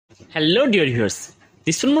Hello dear viewers,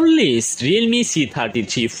 this one only is Realme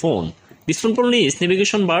C33 phone. This one only is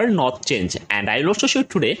navigation bar not change, and I will also show you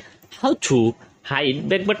today how to hide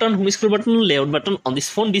back button, home scroll button, layout button on this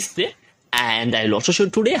phone display, and I will also show you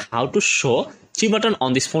today how to show 3 button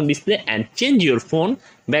on this phone display and change your phone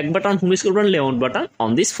back button, home scroll button, layout button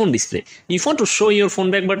on this phone display. If you want to show your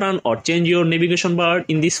phone back button or change your navigation bar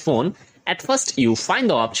in this phone, at first you find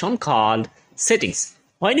the option called settings.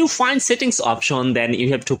 When you find settings option, then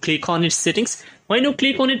you have to click on its settings. When you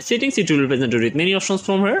click on its settings, it will present you with many options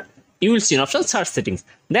from here. You will see an option search settings.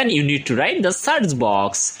 Then you need to write the search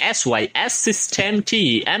box SYS system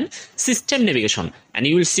T and system navigation. And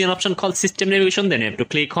you will see an option called system navigation. Then you have to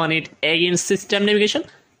click on it again system navigation.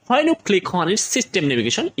 When you click on its system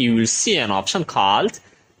navigation, you will see an option called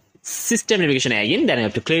system navigation again. Then you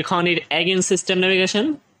have to click on it again system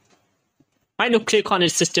navigation. When you click on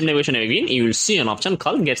its system navigation again, you will see an option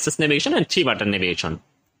called Get Access Navigation and 3 button navigation.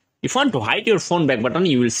 If you want to hide your phone back button,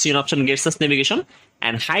 you will see an option Get Access Navigation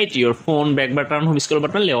and hide your phone back button, home scroll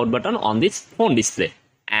button, layout button on this phone display.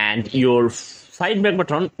 And your side back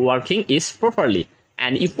button working is properly.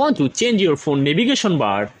 And if you want to change your phone navigation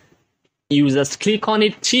bar, you just click on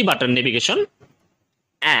it 3 button navigation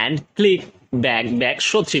and click back,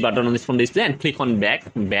 show 3 button on this phone display and click on back,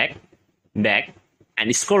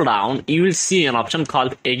 and scroll down, you will see an option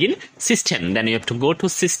called again system. Then you have to go to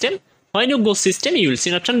system. When you go system, you will see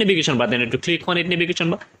an option navigation bar. Then you have to click on it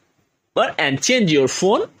navigation bar and change your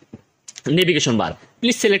phone navigation bar.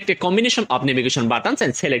 Please select a combination of navigation buttons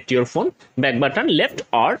and select your phone back button left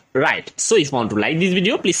or right. So if you want to like this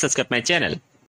video, please subscribe my channel.